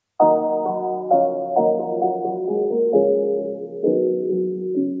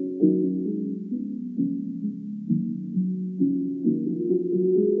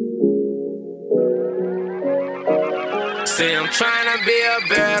a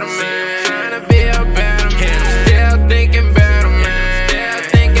better man. Trying to be a better man. I'm still thinking better, man. Still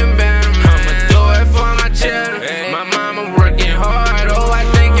thinking better, man. I'ma do it for my children. My mama working hard. Oh, I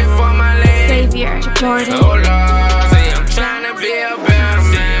thank you for my lady. Xavier Jordan. Oh Lord, see, I'm trying to be a better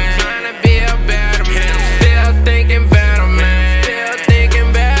man. Trying to be a better man. I'm still thinking better, man. Still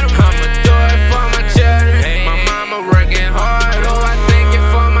thinking better, man. I'ma do it for my children. My mama working hard. Oh, I thank you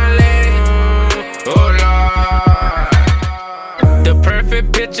for my lady. Oh Lord, the perfect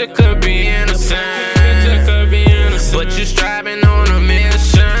picture could be innocent, but you striving on a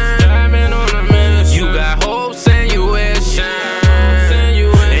mission. You got hopes and you wishing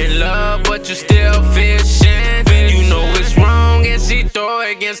in love, but you still fishing. You know it's wrong and she throw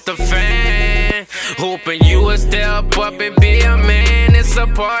it against the fan. Hoping you will step up and be a man. It's a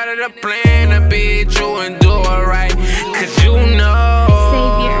part of the plan to be true and do it right. Cause you know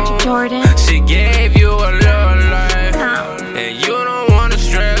Xavier Jordan. she gave you a little life, and you don't wanna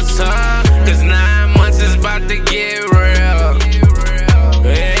stress her. Cause 9 months is about to get real.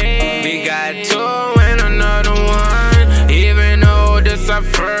 Hey, we got two and another one, even though this our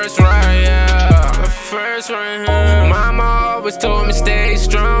first right here. First right here. Mama always told me stay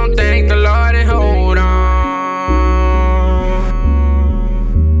strong, thank the Lord and hold on.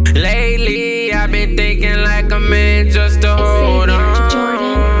 Lately I've been thinking like a man just to hold Xavier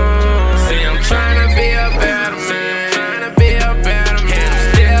Jordan. on. See, I'm trying to be a better man. Trying to be a better man.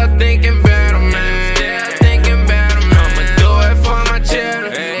 I'm still thinking better, man. Still thinking better, man. I'ma do it for my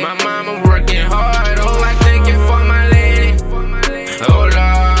children. My mama working hard. Oh, I thank you for my lady. Oh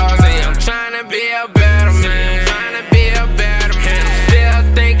Lord, see, I'm trying to be a better man. Trying to be a better man. I'm still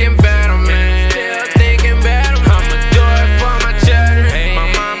thinking better, man. Still thinking better, man. I'ma do it for my children. My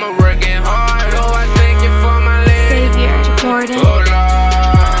mama working hard. Oh, I thank you for my lady. Xavier Jordan. Oh Lord,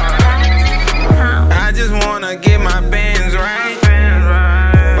 I just wanna get my bands right,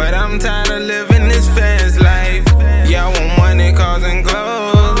 but I'm tired of living this fast life. Y'all want money, cars, and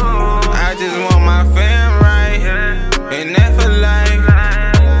clothes. I just want my fam right, and that for life. I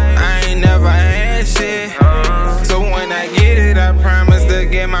ain't never had shit, so when I get it, I promise to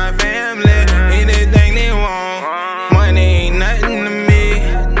get my family anything they want. Money ain't nothing to me.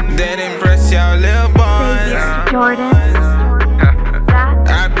 That impress y'all little boys. Xavier Jordan.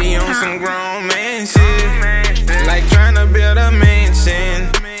 I be on some grown man shit, like tryna build a mansion.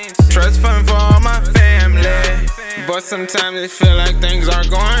 Trust fund for all my family, but sometimes it feel like things aren't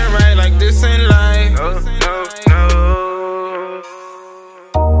going right, like this in life.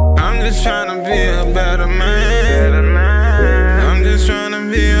 I'm just tryna be a better man. I'm just tryna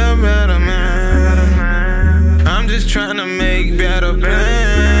be a better man. I'm just tryna make better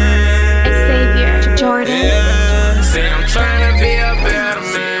plans. Xavier Jordan. Yeah. say I'm